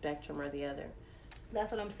one spectrum or the other.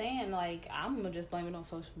 That's what I'm saying. Like, I'm going to just blame it on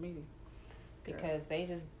social media. Because they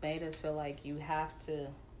just made us feel like you have to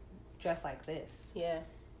dress like this. Yeah.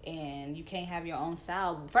 And you can't have your own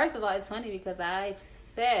style. First of all, it's funny because I've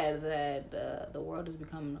said that the world is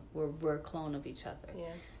becoming, we're a clone of each other.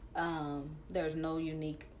 Yeah. There's no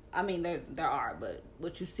unique, I mean, there are, but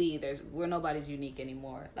what you see, we're nobody's unique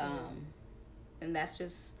anymore. And that's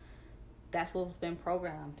what's been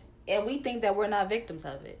programmed. And we think that we're not victims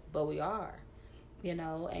of it, but we are,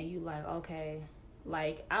 and you like, okay,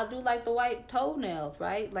 like I'll do like the white toenails,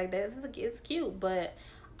 right? Like it's cute, but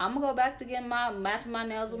I'm gonna go back to matching my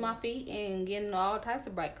nails with my feet and getting all types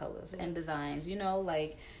of bright colors and designs,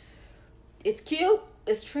 like it's cute,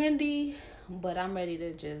 it's trendy, but I'm ready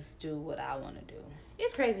to just do what I want to do.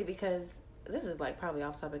 It's crazy because this is like probably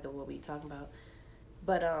off topic of what we talking about.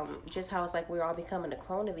 But just how it's like we're all becoming a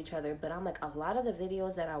clone of each other. But I'm like, a lot of the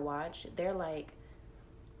videos that I watch, they're like,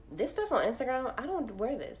 this stuff on Instagram, I don't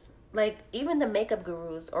wear this. Like, even the makeup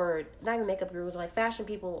gurus, or not even makeup gurus, like fashion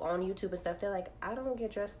people on YouTube and stuff, they're like, I don't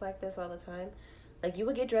get dressed like this all the time. Like, you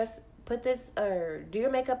would get dressed, put this, or do your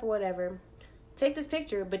makeup or whatever, take this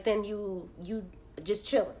picture, but then you just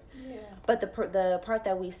chilling. Yeah. But the part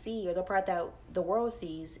that we see, or the part that the world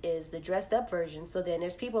sees, is the dressed up version. So then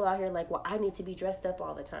there's people out here like, well, I need to be dressed up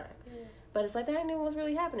all the time. Yeah. But it's like, that ain't what's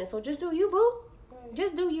really happening. So just do you, boo. Right.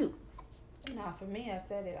 Just do you. Nah, for me, I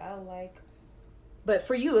said it. I like. But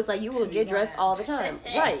for you, it's like you will get dressed all the time,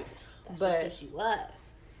 right? That's just who she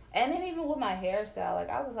was. And then even with my hairstyle, like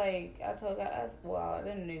I was like, I told God, I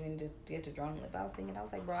didn't even just get to drawing lip. I was thinking,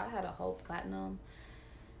 bro, I had a whole platinum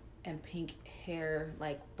and pink hair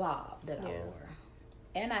like bob that I wore,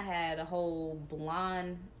 and I had a whole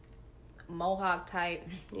blonde mohawk type.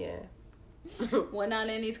 Yeah. Went on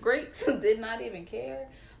any scrapes, did not even care.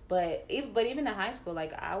 But even in high school,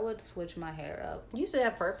 like I would switch my hair up. You used to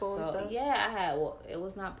have purple and stuff. Yeah, I had. Well, it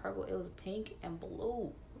was not purple. It was pink and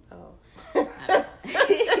blue. Oh.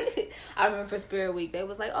 I remember for Spirit Week, they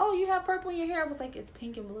was like, "Oh, you have purple in your hair." I was like, "It's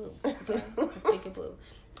pink and blue." Okay? It's pink and blue.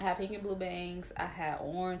 I had pink and blue bangs. I had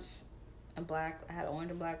orange and black. I had orange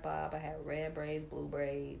and black bob. I had red braids, blue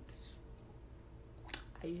braids.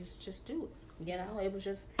 I used to just do it. It was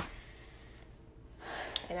just.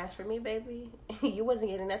 And as for me, baby, you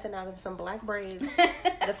wasn't getting nothing out of some black braids.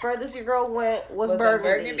 The furthest your girl went was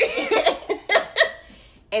burgundy.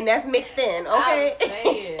 And that's mixed in, okay? I'm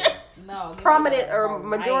saying. No. Prominent or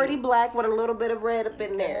majority black with a little bit of red up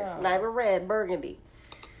in there. Not even red, burgundy.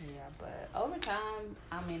 Yeah, but over time,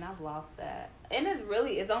 I mean, I've lost that. And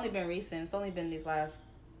it's only been recent. It's only been these last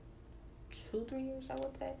 2-3 years, I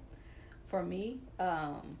would say, for me.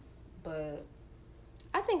 But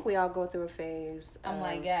I think we all go through a phase. I'm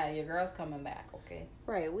like, yeah, your girl's coming back, okay?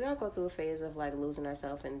 Right. We all go through a phase of like losing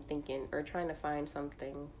ourselves and thinking, or trying to find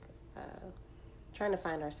something, trying to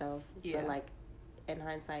find ourselves. Yeah. But like, in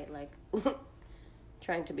hindsight, like,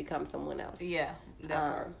 trying to become someone else. Yeah.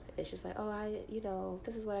 It's just like,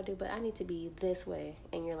 this is what I do, but I need to be this way.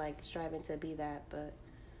 And you're like striving to be that, but.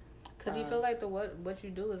 Because you feel like what you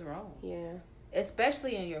do is wrong. Yeah.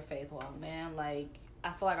 Especially in your faith walk, man. Like,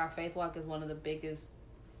 I feel like our faith walk is one of the biggest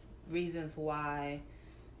reasons why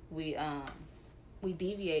we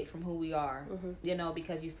deviate from who we are,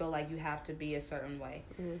 because you feel like you have to be a certain way.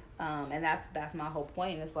 Mm-hmm. And that's my whole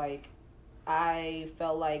point. It's like I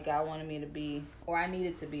felt like God wanted me to be, or I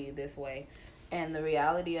needed to be this way. And the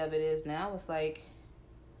reality of it is now it's like,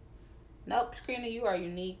 nope, Skrina, you are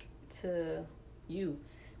unique to you,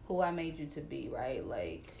 who I made you to be, right?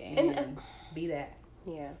 Like, and be that.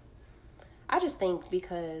 Yeah. I just think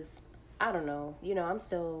because I don't know, I'm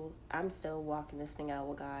still walking this thing out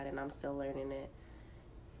with God, and I'm still learning it.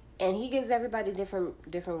 And He gives everybody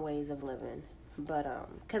different ways of living, But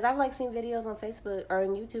because I've like seen videos on Facebook or on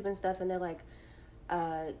YouTube and stuff, and they're like,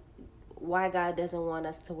 why God doesn't want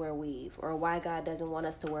us to wear weave, or why God doesn't want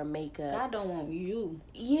us to wear makeup. God don't want you.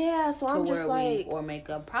 Yeah, so I'm just like, weave or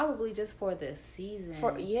makeup, probably just for the season.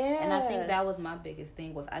 Yeah, and I think that was my biggest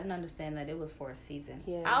thing, was I didn't understand that it was for a season.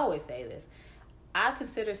 Yeah. I always say this. I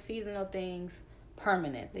consider seasonal things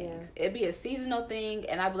permanent things. Yeah. It'd be a seasonal thing,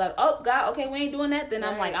 and I'd be like, oh God, okay, we ain't doing that. Then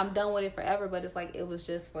I'm like, I'm done with it forever. But it's like, it was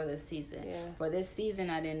just for this season. Yeah. For this season,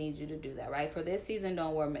 I didn't need you to do that, right? For this season,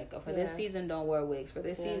 don't wear makeup. For this season, don't wear wigs. For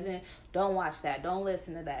this season, don't watch that. Don't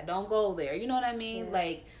listen to that. Don't go there. You know what I mean? Yeah.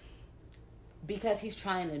 Like, because he's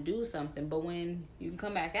trying to do something. But when you can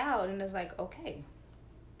come back out, and it's like, okay,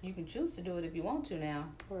 you can choose to do it if you want to now.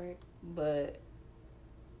 Right. But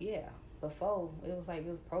yeah, before it was like, it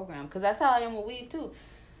was programmed. Because that's how I am with weave too.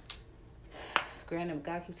 Granted,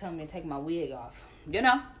 God keeps telling me to take my wig off, you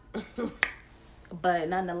know. But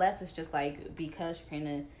nonetheless, it's just like, because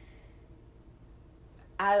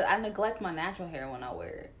I neglect my natural hair when I wear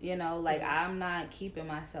it, you know. Like, I'm not keeping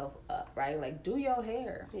myself up, right? Like, do your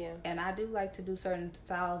hair. Yeah. And I do like to do certain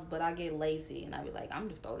styles, but I get lazy, and I be like, I'm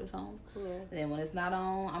just throw this on. Yeah. And then when it's not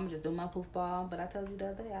on, I'm just do my poof ball. But I told you the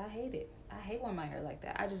other day, I hate it. I hate wearing my hair like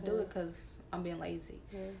that. I just do it because I'm being lazy.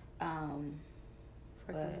 Yeah.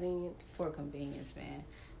 For convenience, man.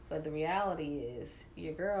 But the reality is,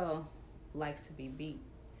 your girl likes to be beat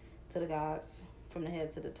to the gods from the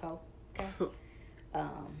head to the toe. Okay.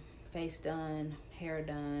 Face done, hair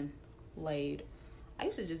done, laid. I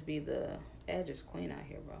used to just be the edges queen out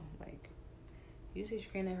here, bro. Like, you see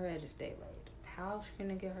Shakrina, her edges stay laid. How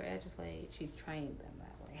Shakrina get her edges laid? She trained them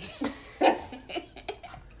that way.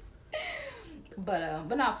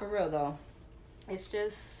 But not for real though. It's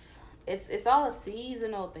just, it's all a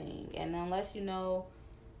seasonal thing, and unless you know,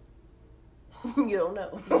 you don't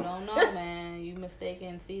know. You don't know, man. You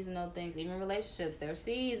mistaken seasonal things. Even relationships, they're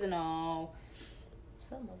seasonal.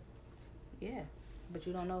 Some of them. Yeah, but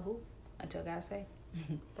you don't know who until God say.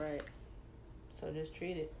 Right. So just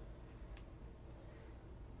treat it.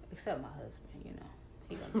 Except my husband, you know,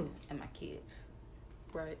 he gonna do it, and my kids.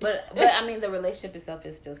 Right. But I mean, the relationship itself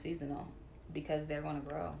is still seasonal because they're gonna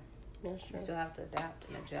grow. That's true. You still have to adapt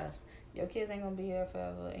and adjust. Your kids ain't gonna be here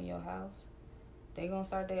forever in your house. They gonna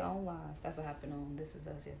start their own lives. That's what happened on This Is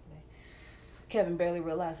Us yesterday. Kevin barely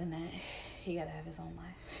realizing that he gotta have his own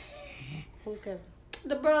life. Who's Kevin?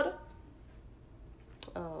 The brother.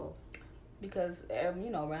 Oh. Because, you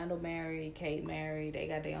know, Randall married, Kate married, they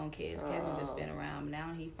got their own kids. Kevin just been around.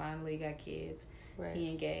 Now he finally got kids. Right. He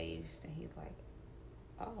engaged, and he's like,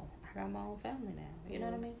 oh, I got my own family now. You know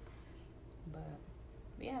what I mean? But,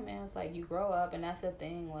 yeah, man, it's like you grow up, and that's the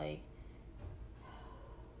thing, like,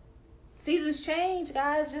 seasons change,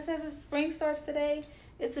 guys. Just as the spring starts today,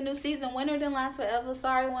 it's a new season. Winter didn't last forever.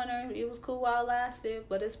 Sorry, winter. It was cool while it lasted,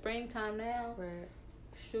 but it's springtime now. Right.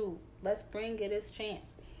 Shoot, let spring get its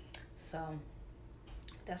chance. So,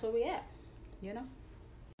 that's where we at, you know?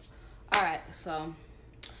 All right, so,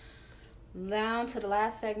 down to the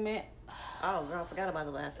last segment. Oh, girl, I forgot about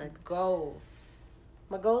the last segment. Goals.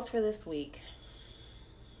 My goals for this week.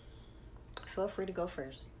 Feel free to go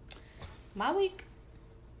first. My week,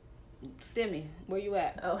 Stimmy, where you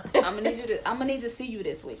at? Oh. I'm gonna need to see you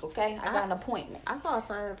this week, okay? I got an appointment. I saw a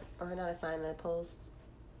sign, or not a sign, a post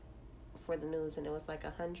for the news, and it was like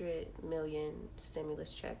 100 million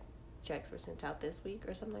stimulus checks were sent out this week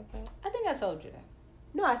or something like that. I think I told you that.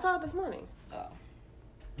 No, I saw it this morning. Oh.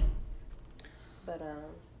 But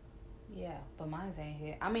yeah, but mine ain't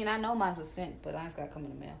here. I mean, I know mine was sent, but mine's got to come in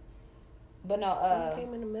the mail. But no, something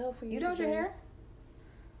came in the mail for you. You done your hair?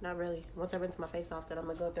 Not really. Once I rinse my face off, then I'm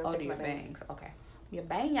gonna go through and fix do my your bangs. bangs. Okay. Your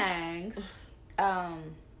bangs.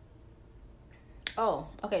 Oh,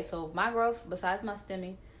 okay, so my growth, besides my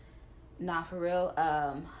stimmy, nah, for real,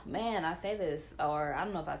 man, I say this, or I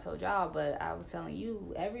don't know if I told y'all, but I was telling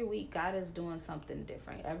you, every week God is doing something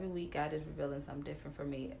different. Every week God is revealing something different for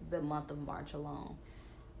me, the month of March alone.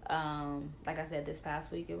 Like I said, this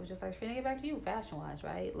past week, it was just like, trying to get back to you, fashion-wise,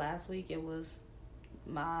 right? Last week, it was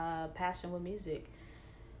my passion with music.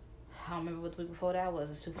 I don't remember what the week before that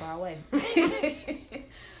was. It's too far away.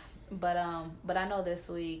 But I know this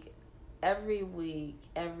week, every week,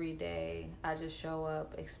 every day, I just show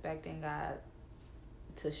up expecting God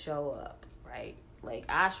to show up, right? Like,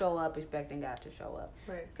 I show up expecting God to show up.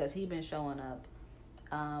 Right. Because He's been showing up.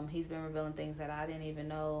 He's been revealing things that I didn't even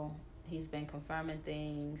know. He's been confirming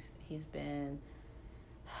things. He's been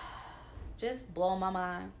just blowing my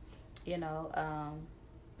mind, you know.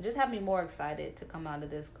 Just have me more excited to come out of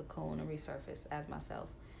this cocoon and resurface as myself.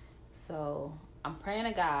 So, I'm praying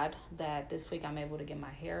to God that this week I'm able to get my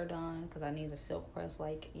hair done because I need a silk press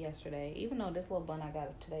like yesterday. Even though this little bun I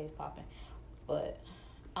got today is popping, but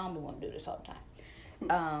I don't want to do this all the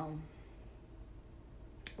time.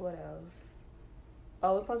 What else?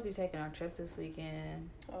 Oh, we're supposed to be taking our trip this weekend.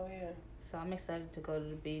 Oh yeah. So I'm excited to go to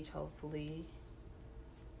the beach. Hopefully.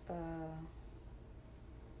 But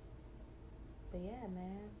yeah,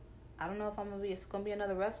 man. I don't know if it's gonna be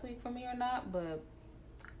another rest week for me or not, but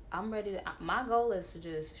I'm ready to. My goal is to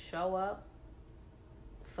just show up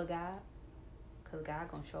for God, cause God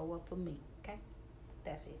gonna show up for me. Okay,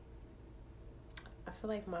 that's it. I feel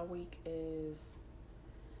like my week is,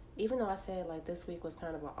 even though I said like this week was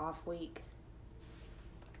kind of an off week,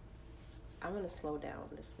 I'm gonna slow down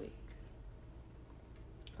this week.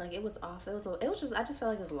 Like it was off. It was just. I just felt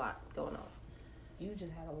like there's a lot going on. You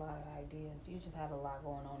just had a lot of ideas. You just had a lot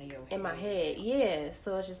going on in your head. In my head, yeah.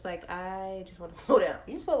 So it's just like I just want to slow down.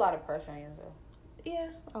 You just put a lot of pressure on yourself. Yeah,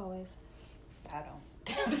 always. I don't.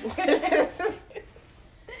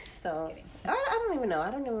 So I don't even know.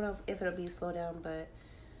 I don't know if it'll be slow down, but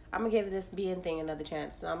I'm gonna give this being thing another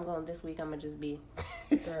chance. So I'm going this week. I'm gonna just be.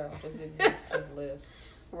 Girl, just exist, just live.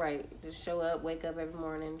 Right. Just show up, wake up every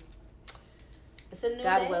morning. It's a new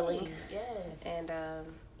God day. willing. Yes. And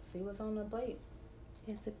see what's on the plate.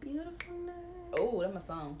 it's a beautiful night. Oh, that's my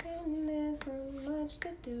song. And there's so much to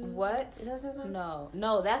do. What? Is that song?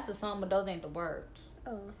 No, that's the song, but those ain't the words.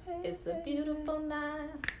 Oh, hey, It's a beautiful night.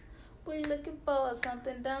 We're looking for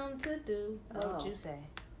something dumb to do. What would you say?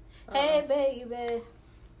 Hey, baby,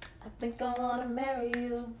 I think I wanna marry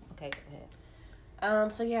you. Okay, go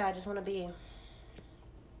ahead. So yeah, I just want to be.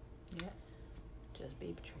 Yeah. Just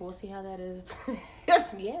be Patrice. We'll see how that is.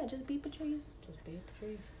 Yeah, just be Patrice. Just be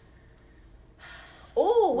Patrice.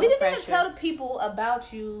 Oh, we No didn't even pressure. tell the people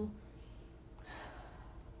about you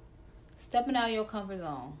stepping out of your comfort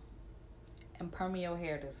zone and perming your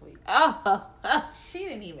hair this week. Oh. She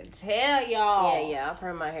didn't even tell y'all. Yeah, I'll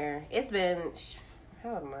perm my hair. It's been.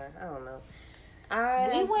 How am I? I don't know.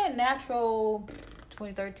 We went natural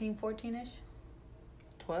 2013, 14-ish.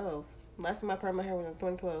 12. Last time I permed my hair was in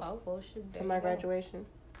 2012. Oh, well, shoot. For my graduation.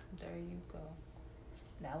 There you go.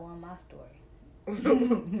 That wasn't my story.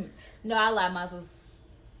 No, I lied. Mine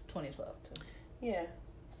was 2012, too. Yeah.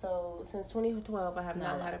 So, since 2012, I have No,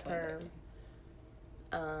 not I had a lied,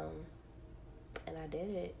 perm. And I did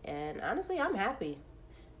it. And honestly, I'm happy.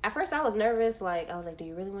 At first, I was nervous. I was like, do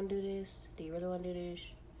you really want to do this? Do you really want to do this?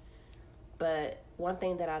 But one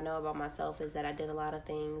thing that I know about myself is that I did a lot of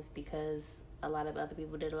things because a lot of other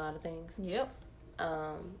people did a lot of things. Yep.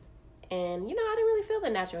 And, I didn't really feel the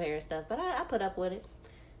natural hair stuff, but I put up with it.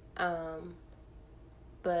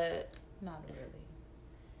 But Not really.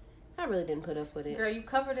 I really didn't put up with it. Girl, you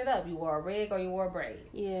covered it up. You wore a wig or you wore braids.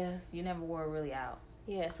 Yeah. You never wore it really out.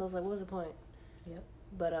 Yeah, so I was like, what was the point? Yep.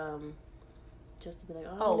 But, just to be like,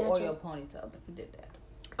 Oh, natural. or your ponytail, but you did that.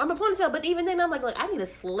 I'm a ponytail, but even then, I'm like, I need a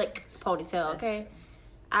slick ponytail, okay? That's true.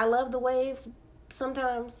 I love the waves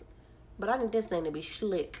sometimes, but I need this thing to be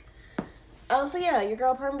slick. So yeah, your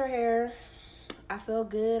girl permed her hair. I feel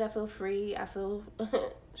good. I feel free. I feel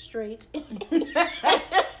straight.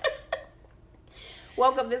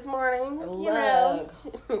 Woke up this morning,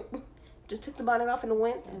 just took the bonnet off and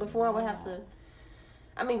went before I would have to.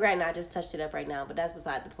 I mean, granted, I just touched it up right now, but that's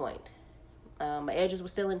beside the point. My edges were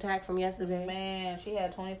still intact from yesterday. Man, she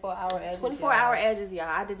had 24-hour edges. 24-hour edges, y'all.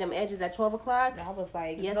 I did them edges at 12 o'clock. I was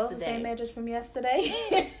like, yesterday. those the same edges from yesterday?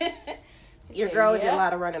 Your girl did a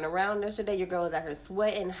lot of running around yesterday. Your girl was out here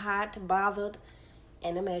sweating, hot, bothered,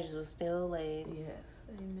 and them edges was still laid.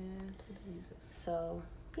 Yes. Amen to Jesus. So,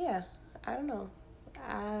 yeah, I don't know.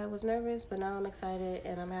 I was nervous, but now I'm excited,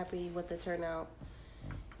 and I'm happy with the turnout.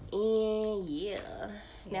 And, yeah.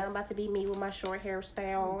 Now I'm about to be me with my short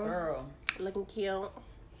hairstyle. Girl. Looking cute.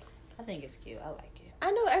 I think it's cute. I like it.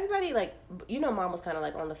 I know everybody, Mom was kind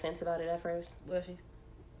of, on the fence about it at first. Was she?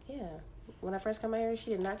 Yeah. When I first cut my hair,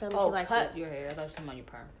 she did not tell me Oh, she liked cut it. your hair. I thought you were talking about your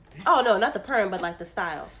perm. Oh, no, not the perm, but, the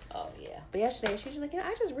style. Oh, yeah. But yesterday, she was like,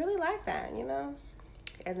 I just really like that,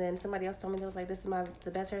 And then somebody else told me, they was like, this is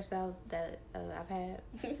the best hairstyle that I've had.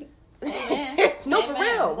 Amen. No, for Amen.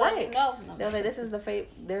 real, Like, right. No. They was like, this is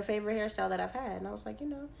their favorite hairstyle that I've had. And I was like,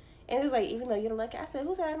 And it was like, even though you don't like it, I said,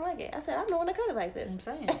 who said I didn't like it? I said, I'm the one that cut it like this. I'm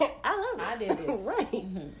saying. I love it. I did this. Right.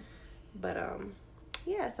 Mm-hmm. But,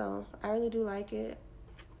 yeah, so I really do like it.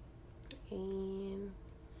 And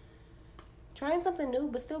trying something new,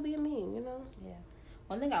 but still being me, Yeah.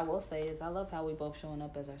 One thing I will say is I love how we both showing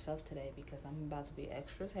up as ourselves today because I'm about to be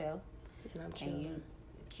extra as hell. And I'm And chilling. you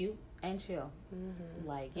cute and chill. Mm-hmm.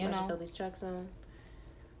 Like, I'm about to throw these chucks on.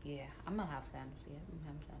 Yeah. I'm going to have sandals. Yeah. I'm going to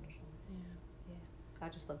have sandals on. Yeah. I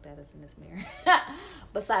just looked at us in this mirror.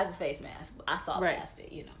 Besides the face mask, I saw past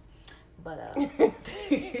it, you know. But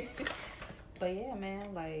but yeah,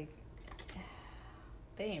 man, like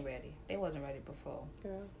they ain't ready. They wasn't ready before.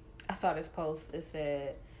 Girl. I saw this post. It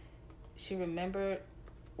said she remembered.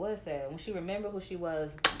 What is that? When she remembered who she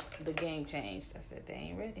was, the game changed. I said they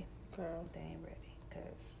ain't ready. Girl, they ain't ready.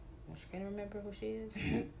 Cause when she can't remember who she is.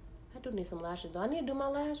 I do need some lashes though. I need to do my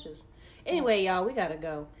lashes. Anyway, y'all, we gotta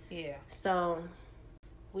go. Yeah. So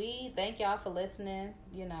we thank y'all for listening.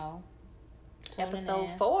 You know. Episode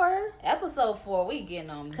 4. Episode 4. We getting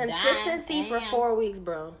on consistency for 4 weeks,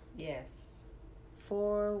 bro. Yes.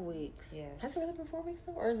 4 weeks. Yes. Has it really been 4 weeks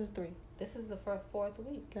though, or is this 3? This is the fourth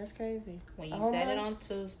week. That's crazy. When you said it on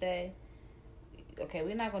Tuesday. Okay,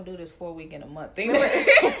 we're not gonna do this 4 week in a month thing.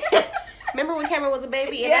 Remember when Cameron was a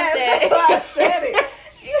baby and yes, I said, that's why I said it.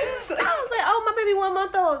 I was like, "Oh, my baby 1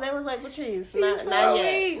 month old." They was like, "Patrice, not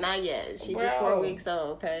yet, not yet. She's just 4 weeks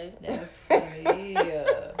old." Okay. That's funny.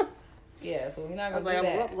 Yeah, but we're not gonna. I was like,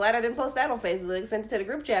 I'm glad I didn't post that on Facebook. Sent it to the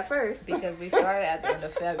group chat first because we started at the end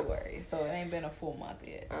of February, so it ain't been a full month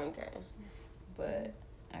yet. Okay. But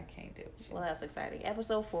I can't do it. Well, that's exciting.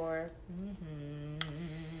 Episode 4.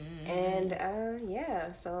 Mm-hmm. And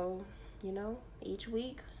yeah, so you know, each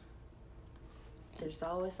week there's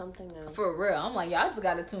always something new. For real, I'm like, y'all just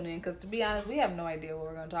gotta tune in because to be honest, we have no idea what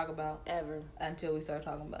we're gonna talk about ever until we start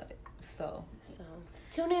talking about it. So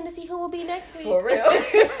tune in to see who will be next week. For real.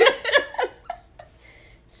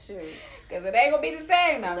 Shoot. Because it ain't gonna be the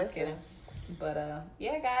same. No, I'm just kidding. But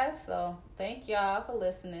yeah, guys. So thank y'all for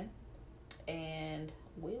listening, and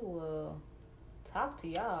we will talk to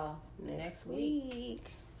y'all next week.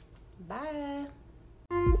 Bye.